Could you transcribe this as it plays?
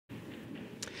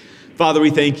Father,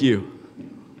 we thank you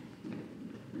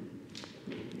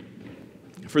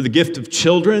for the gift of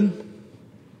children.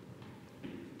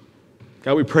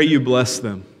 God, we pray you bless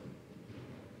them.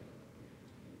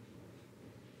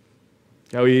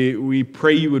 God, we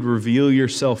pray you would reveal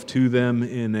yourself to them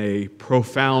in a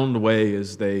profound way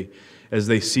as they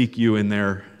seek you in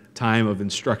their time of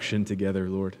instruction together,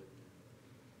 Lord.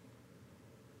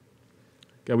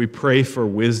 God, we pray for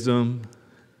wisdom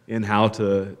in how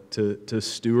to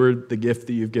steward the gift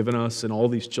that you've given us and all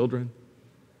these children.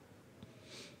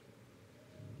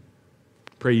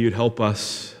 Pray you'd help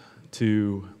us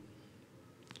to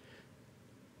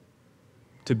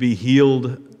be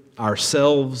healed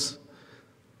ourselves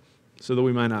so that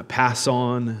we might not pass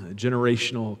on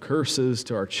generational curses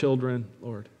to our children,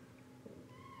 Lord.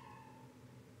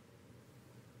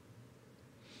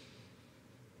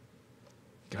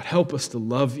 God, help us to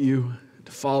love you,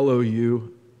 to follow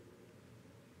you,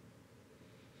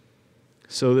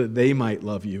 so that they might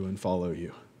love you and follow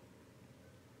you.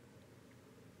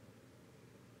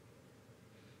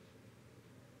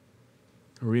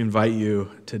 We invite you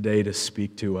today to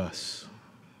speak to us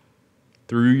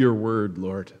through your word,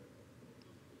 Lord.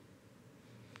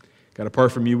 God,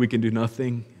 apart from you, we can do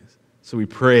nothing. So we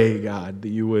pray, God, that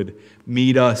you would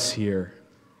meet us here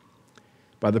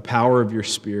by the power of your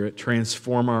Spirit,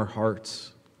 transform our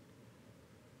hearts,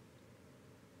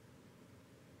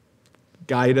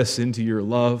 guide us into your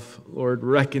love, Lord,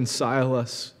 reconcile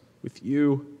us with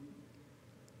you,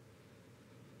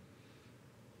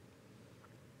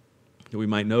 that we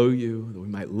might know you, that we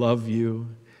might love you,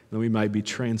 that we might be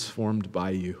transformed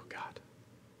by you, God.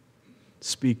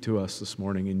 Speak to us this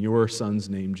morning in your Son's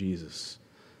name, Jesus.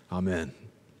 Amen.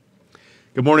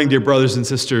 Good morning, dear brothers and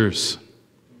sisters.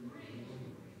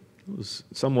 It was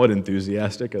somewhat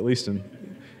enthusiastic, at least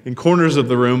in corners of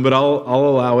the room, but I'll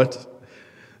allow it.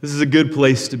 This is a good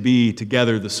place to be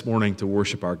together this morning to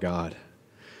worship our God.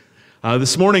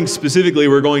 This morning specifically,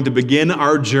 we're going to begin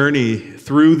our journey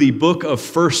through the book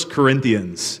of 1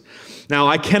 Corinthians. Now,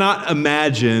 I cannot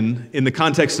imagine, in the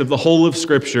context of the whole of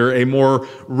Scripture, a more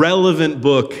relevant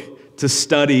book to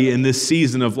study in this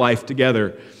season of life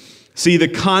together. See, the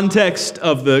context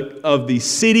of the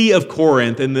city of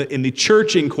Corinth and in the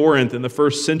church in Corinth in the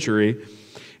first century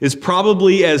is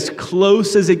probably as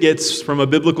close as it gets from a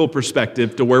biblical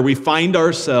perspective to where we find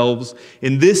ourselves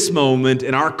in this moment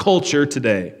in our culture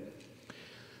today.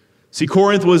 See,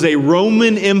 Corinth was a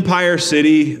Roman Empire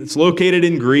city. It's located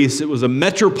in Greece. It was a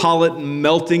metropolitan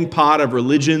melting pot of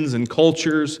religions and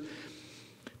cultures.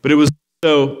 But it was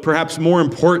also, perhaps more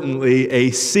importantly,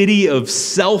 a city of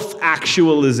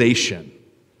self-actualization.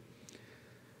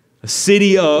 A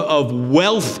city of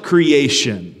wealth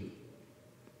creation.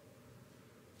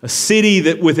 A city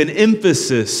that with an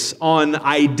emphasis on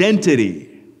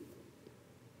identity.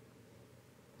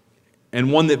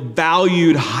 And one that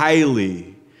valued highly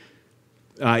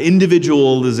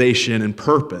individualization and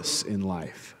purpose in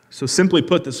life. So simply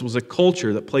put, this was a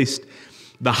culture that placed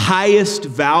the highest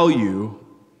value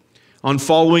on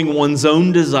following one's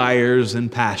own desires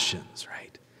and passions,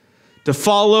 right? To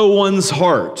follow one's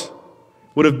heart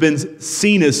would have been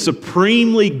seen as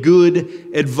supremely good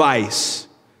advice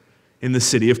in the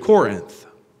city of Corinth.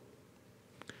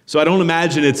 So I don't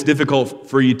imagine it's difficult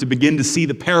for you to begin to see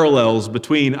the parallels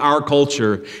between our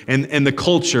culture and the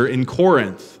culture in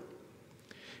Corinth.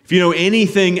 If you know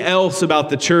anything else about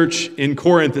the church in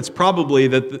Corinth, it's probably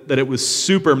that it was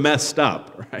super messed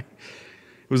up, right?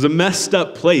 It was a messed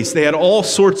up place. They had all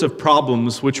sorts of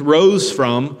problems which rose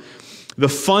from the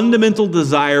fundamental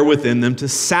desire within them to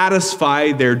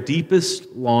satisfy their deepest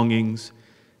longings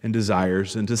and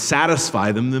desires and to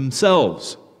satisfy them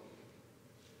themselves.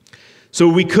 So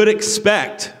we could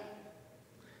expect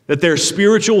that their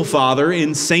spiritual father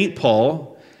in St. Paul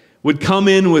would come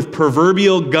in with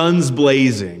proverbial guns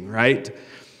blazing, right?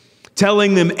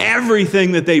 Telling them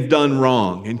everything that they've done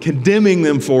wrong and condemning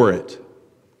them for it.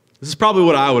 This is probably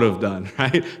what I would have done,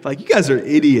 right? Like, you guys are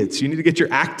idiots. You need to get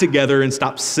your act together and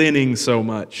stop sinning so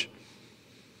much.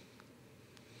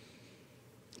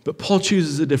 But Paul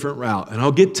chooses a different route, and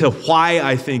I'll get to why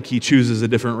I think he chooses a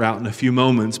different route in a few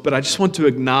moments, but I just want to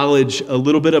acknowledge a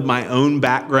little bit of my own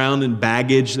background and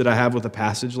baggage that I have with a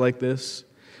passage like this.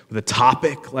 With a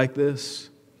topic like this,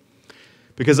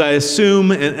 because I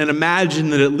assume and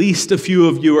imagine that at least a few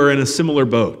of you are in a similar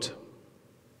boat.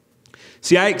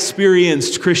 See, I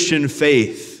experienced Christian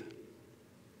faith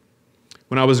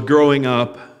when I was growing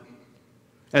up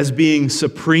as being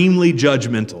supremely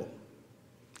judgmental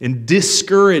and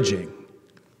discouraging.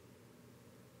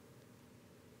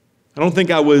 I don't think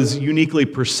I was uniquely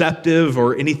perceptive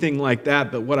or anything like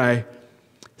that, but what I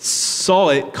saw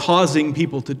it causing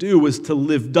people to do was to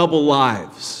live double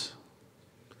lives.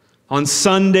 On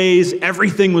Sundays,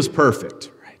 everything was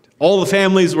perfect. Right? All the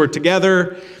families were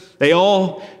together. They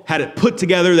all had it put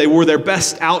together. They wore their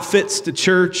best outfits to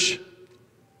church.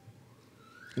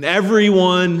 And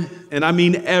everyone, and I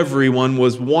mean everyone,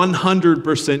 was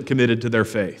 100% committed to their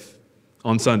faith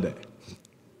on Sunday.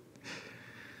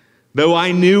 Though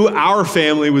I knew our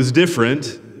family was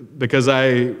different because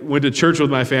I went to church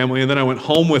with my family and then I went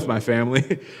home with my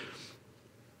family,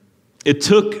 it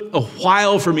took a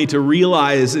while for me to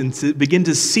realize and to begin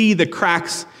to see the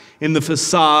cracks in the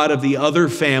facade of the other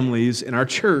families in our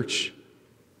church.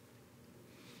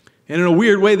 And in a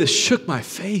weird way, this shook my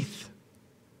faith.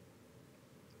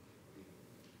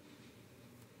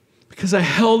 Because I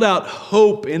held out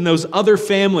hope in those other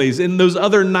families, in those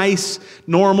other nice,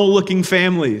 normal-looking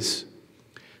families,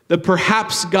 that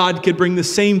perhaps God could bring the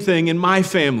same thing in my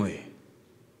family.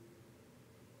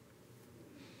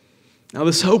 Now,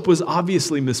 this hope was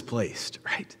obviously misplaced,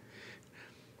 right?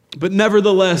 But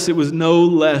nevertheless, it was no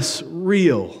less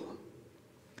real.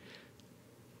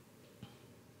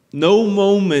 No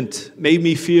moment made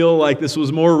me feel like this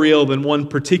was more real than one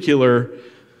particular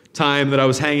time that I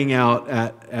was hanging out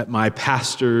at my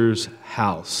pastor's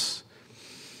house.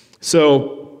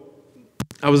 So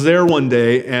I was there one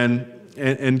day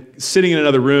and sitting in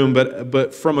another room,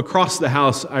 but from across the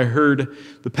house, I heard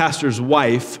the pastor's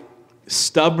wife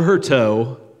stub her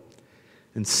toe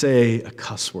and say a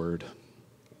cuss word.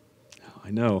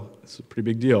 I know, it's a pretty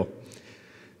big deal.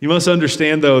 You must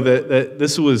understand, though, that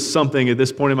this was something at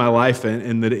this point in my life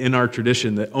and that in our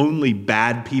tradition that only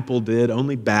bad people did.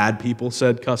 Only bad people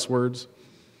said cuss words.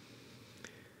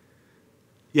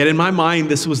 Yet in my mind,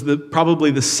 this was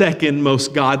probably the second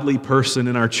most godly person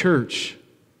in our church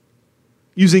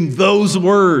using those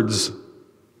words.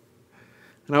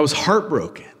 And I was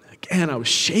heartbroken. Again, I was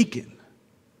shaken.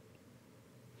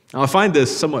 Now, I find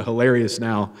this somewhat hilarious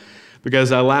now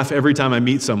because I laugh every time I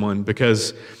meet someone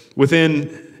because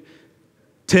within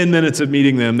 10 minutes of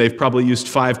meeting them, they've probably used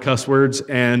 5 cuss words,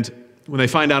 and when they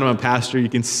find out I'm a pastor, you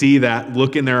can see that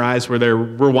look in their eyes where they're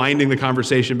rewinding the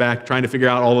conversation back, trying to figure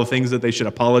out all the things that they should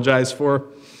apologize for.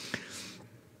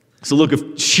 It's a look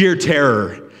of sheer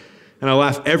terror, and I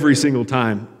laugh every single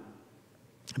time.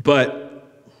 But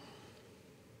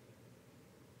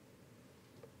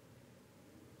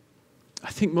I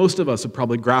think most of us have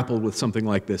probably grappled with something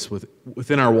like this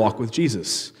within our walk with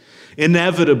Jesus.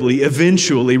 Inevitably,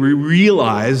 eventually, we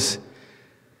realize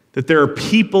that there are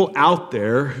people out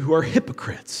there who are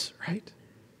hypocrites, right?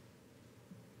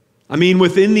 I mean,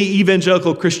 within the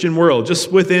evangelical Christian world, just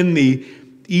within the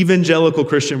evangelical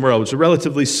Christian world, it's a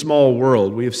relatively small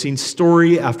world. We have seen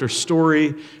story after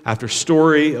story after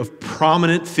story of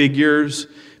prominent figures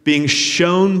being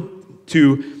shown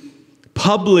to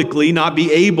publicly not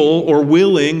be able or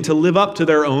willing to live up to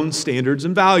their own standards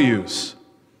and values.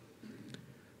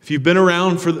 If you've been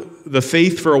around for the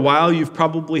faith for a while, you've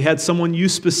probably had someone you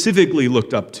specifically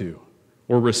looked up to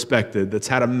or respected that's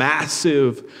had a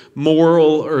massive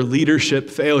moral or leadership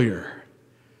failure.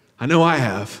 I know I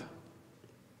have.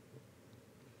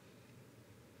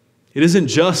 It isn't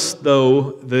just,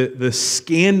 though, the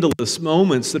scandalous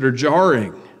moments that are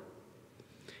jarring.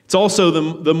 It's also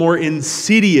the more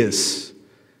insidious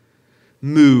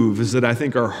moves that I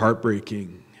think are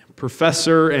heartbreaking.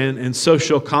 Professor and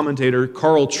social commentator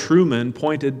Carl Trueman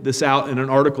pointed this out in an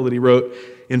article that he wrote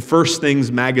in First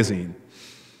Things magazine.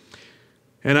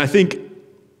 And I think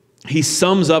he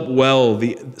sums up well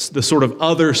the sort of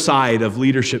other side of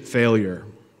leadership failure.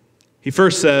 He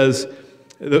first says,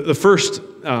 the first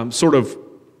sort of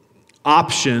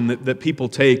option that people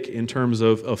take in terms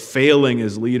of failing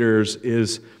as leaders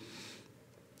is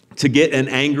to get an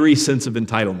angry sense of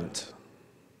entitlement.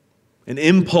 An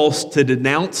impulse to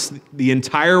denounce the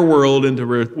entire world and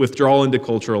to withdraw into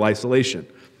cultural isolation.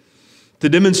 To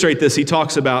demonstrate this, he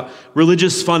talks about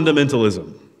religious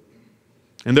fundamentalism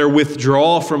and their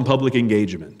withdrawal from public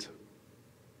engagement.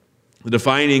 The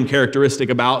defining characteristic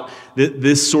about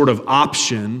this sort of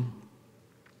option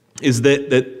is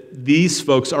that these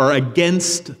folks are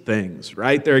against things,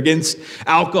 right? They're against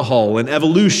alcohol and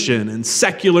evolution and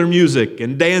secular music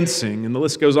and dancing, and the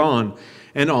list goes on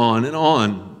and on and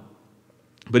on.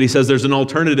 But he says there's an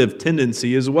alternative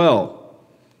tendency as well.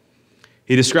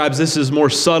 He describes this as more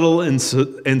subtle and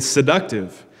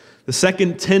seductive. The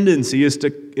second tendency is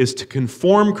to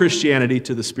conform Christianity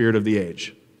to the spirit of the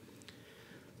age.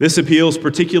 This appeals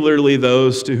particularly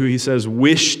those to who he says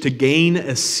wish to gain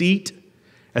a seat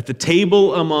at the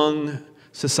table among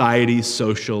society's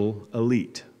social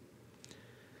elite.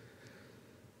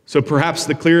 So perhaps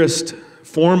the clearest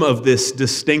form of this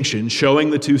distinction, showing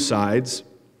the two sides,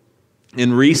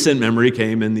 in recent memory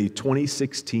came in the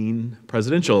 2016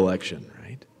 presidential election,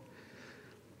 right?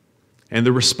 And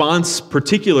the response,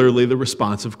 particularly the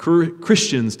response of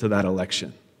Christians to that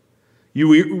election.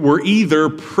 You were either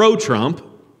pro-Trump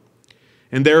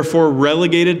and therefore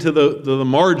relegated to the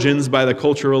margins by the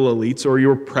cultural elites, or you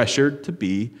were pressured to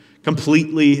be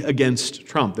completely against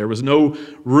Trump. There was no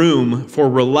room for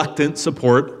reluctant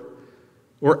support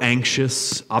or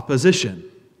anxious opposition.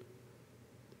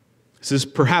 This is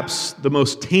perhaps the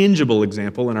most tangible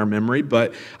example in our memory,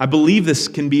 but I believe this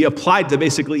can be applied to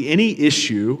basically any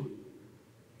issue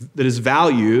that is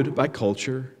valued by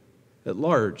culture at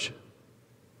large.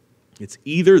 It's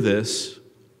either this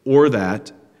or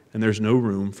that, and there's no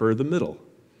room for the middle.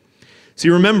 See,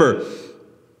 remember,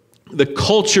 the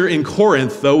culture in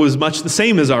Corinth, though, was much the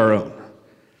same as our own.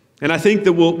 And I think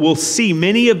that we'll see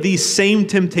many of these same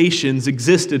temptations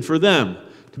existed for them,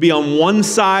 to be on one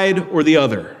side or the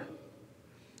other,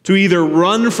 to either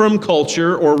run from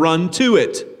culture or run to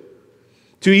it,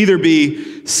 to either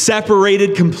be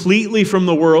separated completely from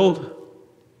the world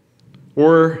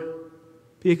or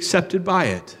be accepted by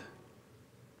it.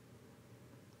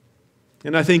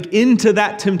 And I think into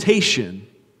that temptation,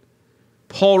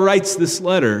 Paul writes this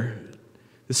letter,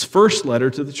 this first letter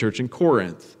to the church in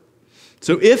Corinth.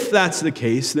 So if that's the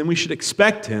case, then we should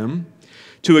expect him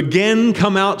to again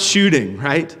come out shooting,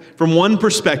 right? From one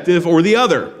perspective or the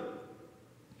other.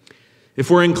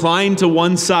 If we're inclined to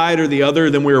one side or the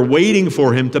other, then we're waiting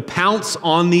for him to pounce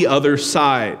on the other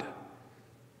side.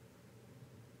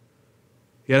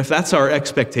 Yet if that's our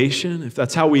expectation, if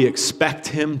that's how we expect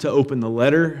him to open the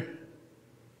letter,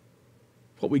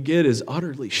 what we get is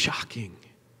utterly shocking.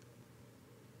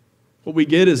 What we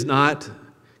get is not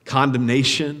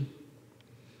condemnation.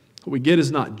 What we get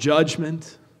is not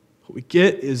judgment. What we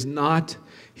get is not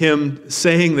him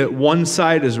saying that one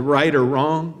side is right or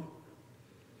wrong.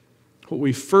 What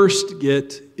we first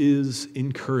get is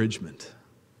encouragement.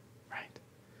 Right?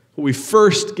 What we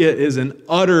first get is an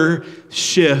utter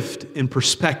shift in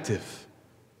perspective.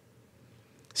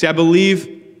 See, I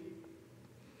believe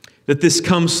that this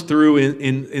comes through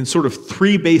in sort of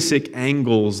three basic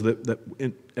angles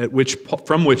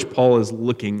from which Paul is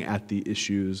looking at the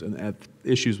issues and at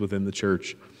issues within the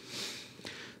church.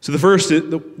 So the first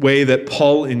the way that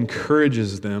Paul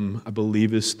encourages them, I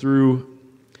believe, is through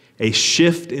a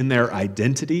shift in their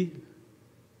identity.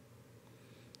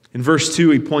 In verse 2,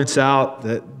 he points out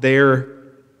that they're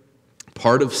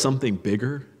part of something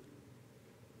bigger.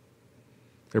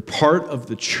 They're part of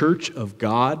the church of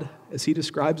God, as he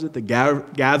describes it, the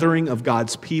gathering of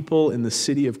God's people in the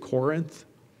city of Corinth.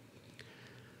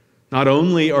 Not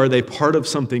only are they part of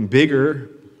something bigger,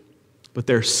 but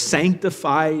they're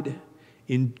sanctified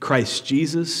in Christ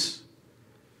Jesus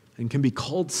and can be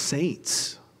called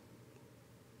saints.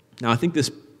 Now, I think this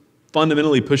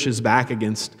fundamentally pushes back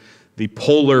against the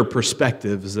polar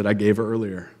perspectives that I gave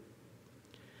earlier.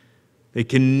 They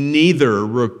can neither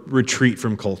retreat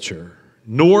from culture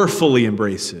nor fully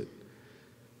embrace it,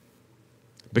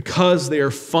 because they are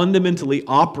fundamentally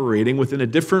operating within a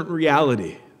different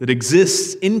reality that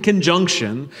exists in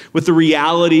conjunction with the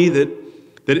reality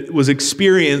that was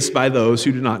experienced by those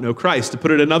who do not know Christ. To put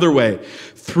it another way,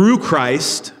 through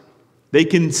Christ, they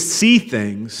can see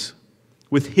things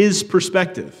with his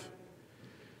perspective,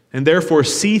 and therefore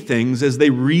see things as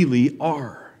they really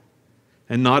are,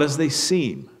 and not as they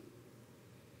seem.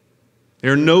 They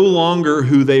are no longer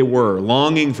who they were,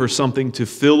 longing for something to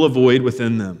fill a void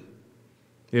within them.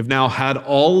 They have now had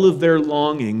all of their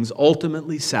longings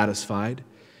ultimately satisfied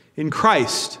in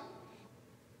Christ.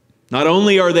 Not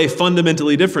only are they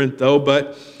fundamentally different, though,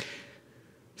 but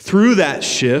through that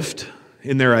shift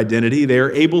in their identity, they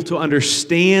are able to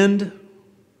understand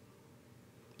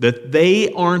that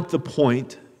they aren't the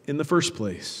point in the first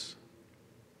place.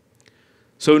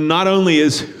 So not only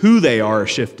is who they are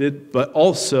shifted, but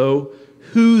also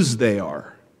whose they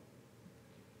are.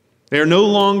 They are no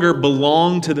longer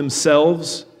belong to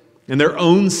themselves and their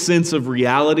own sense of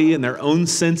reality and their own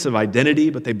sense of identity,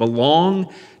 but they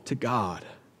belong to God.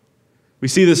 We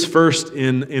see this first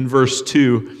in verse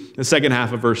 2, the second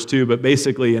half of verse 2, but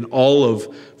basically in all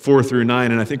of 4 through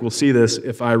 9, and I think we'll see this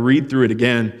if I read through it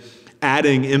again,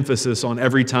 adding emphasis on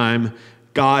every time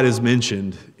God is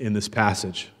mentioned in this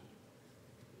passage.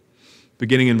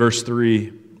 Beginning in verse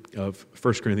 3 of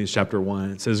 1 Corinthians chapter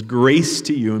 1, it says, "Grace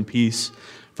to you and peace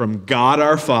from God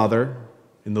our Father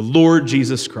and the Lord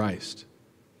Jesus Christ.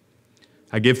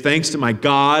 I give thanks to my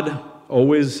God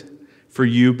always for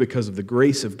you because of the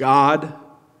grace of God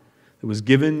that was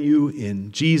given you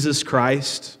in Jesus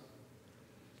Christ.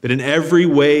 that in every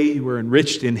way you were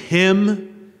enriched in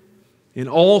him, in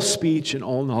all speech and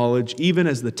all knowledge, even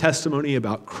as the testimony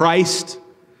about Christ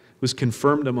was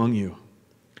confirmed among you.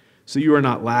 So you are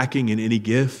not lacking in any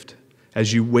gift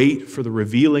as you wait for the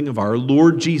revealing of our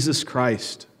Lord Jesus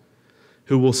Christ,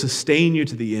 who will sustain you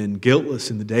to the end,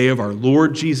 guiltless in the day of our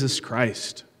Lord Jesus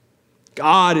Christ.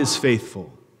 God is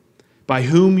faithful, by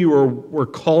whom you were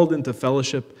called into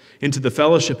the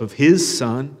fellowship of his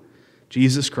Son,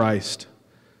 Jesus Christ,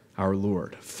 our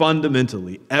Lord.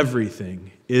 Fundamentally,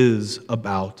 everything is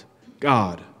about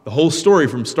God. The whole story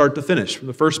from start to finish, from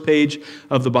the first page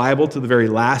of the Bible to the very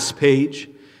last page,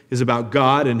 is about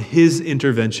God and his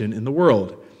intervention in the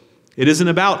world. It isn't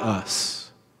about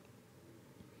us.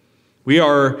 We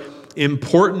are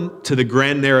important to the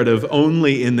grand narrative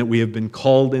only in that we have been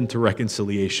called into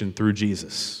reconciliation through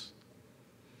Jesus.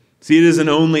 See, it isn't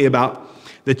only about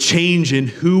the change in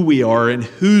who we are and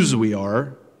whose we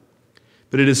are,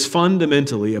 but it is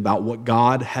fundamentally about what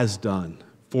God has done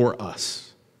for us.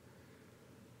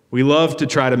 We love to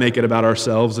try to make it about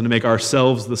ourselves and to make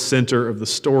ourselves the center of the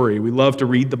story. We love to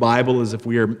read the Bible as if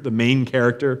we are the main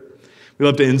character. We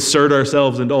love to insert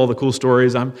ourselves into all the cool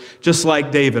stories. I'm just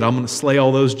like David. I'm going to slay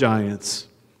all those giants.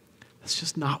 That's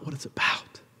just not what it's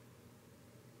about.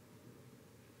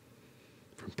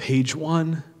 From page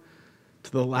 1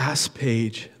 to the last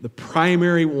page, the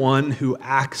primary one who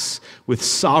acts with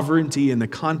sovereignty in the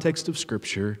context of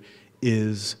Scripture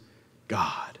is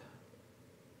God.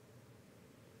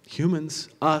 Humans,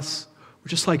 us, we're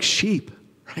just like sheep,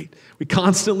 right? We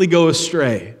constantly go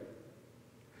astray.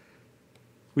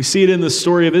 We see it in the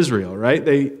story of Israel, right?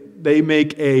 They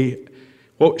make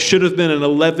what should have been an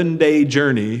 11-day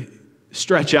journey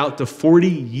stretch out to 40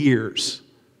 years.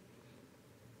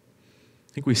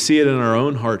 I think we see it in our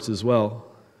own hearts as well.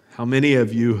 How many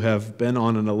of you have been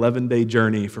on an 11-day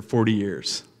journey for 40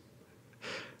 years?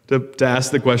 To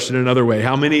ask the question another way,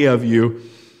 how many of you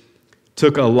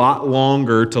took a lot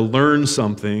longer to learn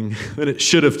something than it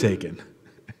should have taken?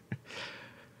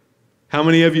 How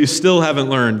many of you still haven't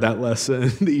learned that lesson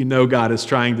that you know God is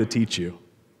trying to teach you?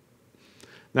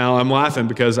 Now, I'm laughing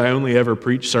because I only ever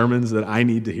preach sermons that I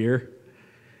need to hear.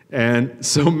 And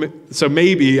so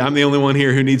maybe I'm the only one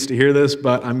here who needs to hear this,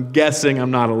 but I'm guessing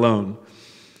I'm not alone.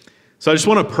 So I just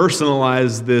want to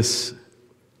personalize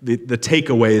the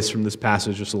takeaways from this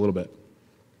passage just a little bit.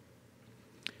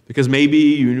 Because maybe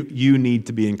you need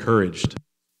to be encouraged.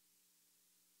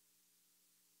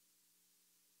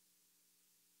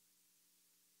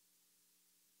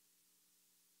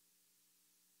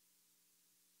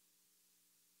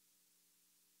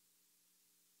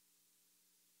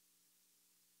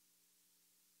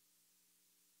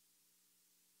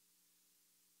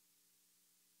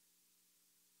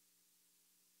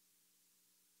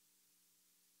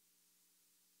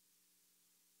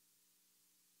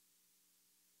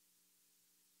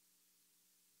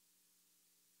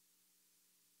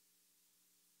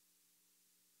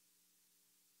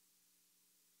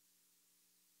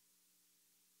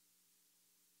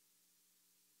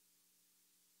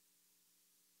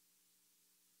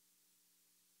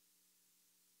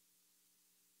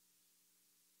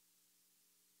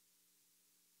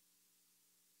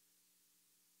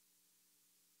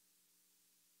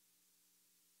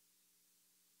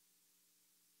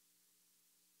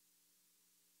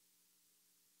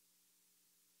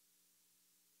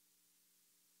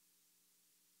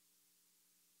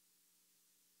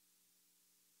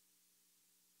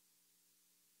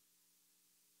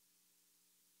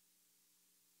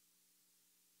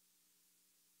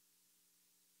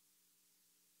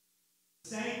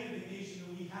 Sanctification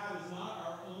that we have is not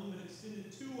our own, but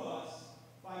extended to us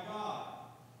by God.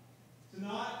 To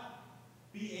not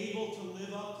be able to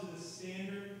live up to the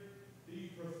standard that you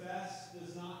profess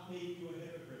does not make you a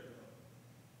hypocrite, though.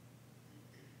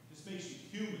 It just makes you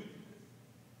human.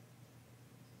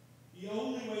 The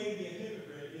only way to be a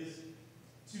hypocrite is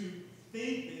to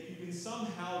think that you can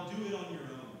somehow do it on your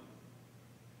own.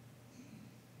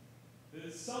 That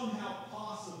it's somehow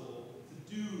possible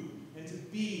to do and to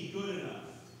be good enough.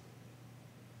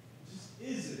 It just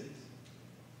isn't.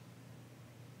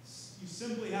 You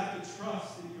simply have to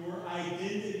trust that your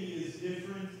identity is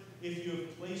different if you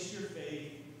have placed your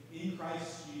faith in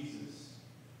Christ Jesus.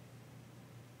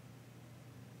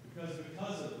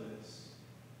 Because of this,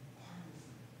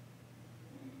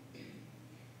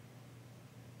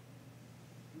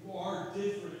 you are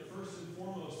different first and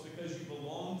foremost because you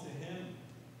belong to Him.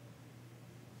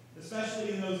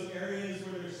 Especially in those areas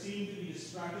where there seem to be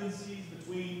discrepancies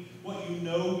between what you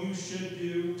know you should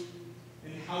do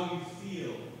and how you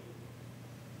feel.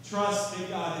 Trust that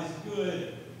God is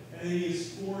good and that He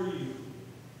is for you.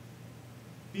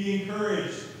 Be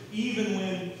encouraged even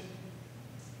when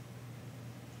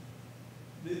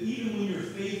you're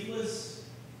faithless.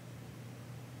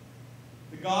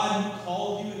 The God who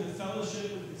called you into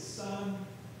fellowship with His Son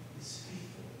is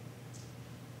faithful.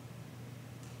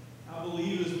 I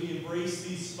believe as we embrace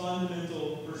these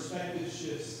fundamental perspective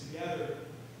shifts together,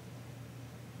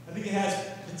 I think it has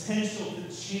potential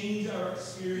to change our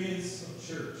experience of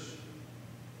church.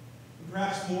 And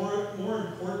perhaps more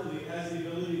importantly, it has the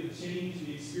ability to change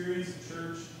the experience of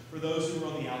church for those who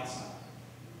are on the outside.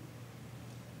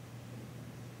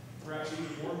 Perhaps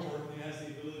even more importantly, it has the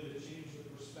ability to change the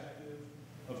perspective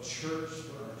of church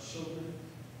for our children.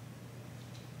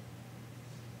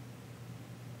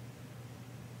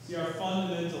 See, our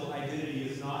fundamental identity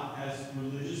is not as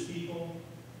religious people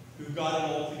who've got it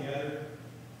all together,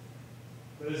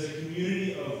 but as a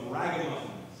community of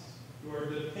ragamuffins who are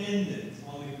dependent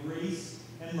on the grace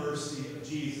and mercy of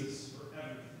Jesus for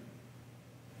everything.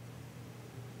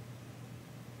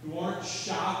 Who aren't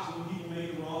shocked when people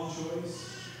make the wrong choice,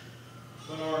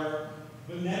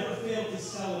 but never fail to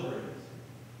celebrate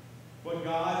what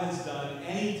God has done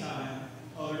anytime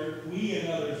we and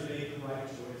others make the right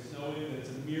choice, knowing that it's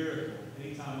a miracle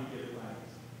anytime we get it right.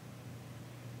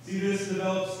 See, this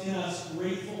develops in us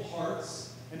grateful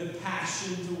hearts and a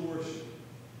passion to worship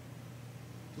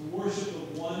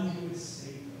the one who has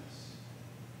saved us.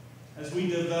 As we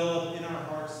develop in our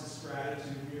hearts this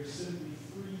gratitude, we are simply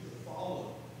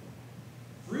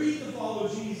free to follow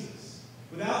Jesus,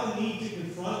 without the need to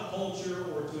confront culture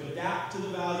or to adapt to the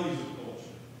values of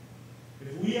culture.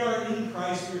 If we are in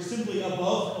Christ, we are simply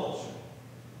above culture.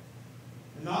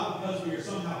 And not because we are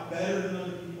somehow better than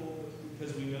other people, but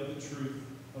because we know the truth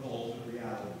of ultimate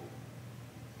reality.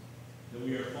 That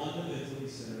we are fundamentally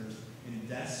sinners in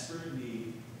desperate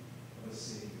need of a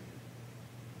Savior.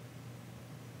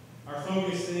 Our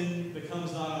focus then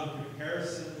becomes not on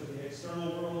comparison with the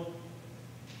external world,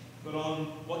 but on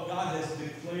what God has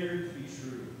declared to be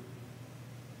true.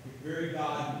 The very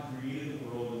God who created the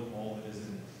world and all that is in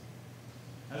it.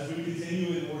 As we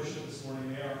continue in worship this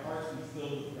morning, may our hearts be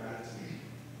filled with gratitude.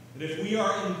 That if we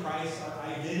are in Christ,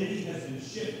 our identity has been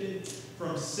shifted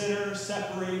from sinner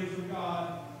separated from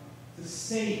God to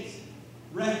saint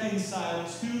reconciled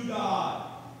to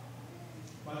God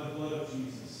by the blood of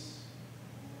Jesus.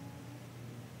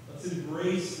 Let's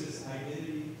embrace this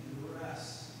identity and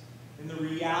rest in the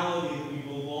reality that we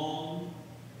belong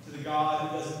to the God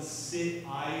who doesn't sit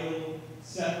idle,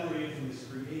 separated from His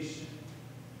creation.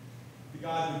 The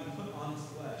God who put on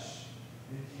flesh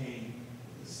and came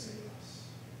to save us.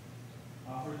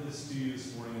 I offer this to you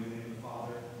this morning in the name of the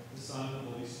Father, the Son, and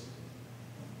the Holy Spirit.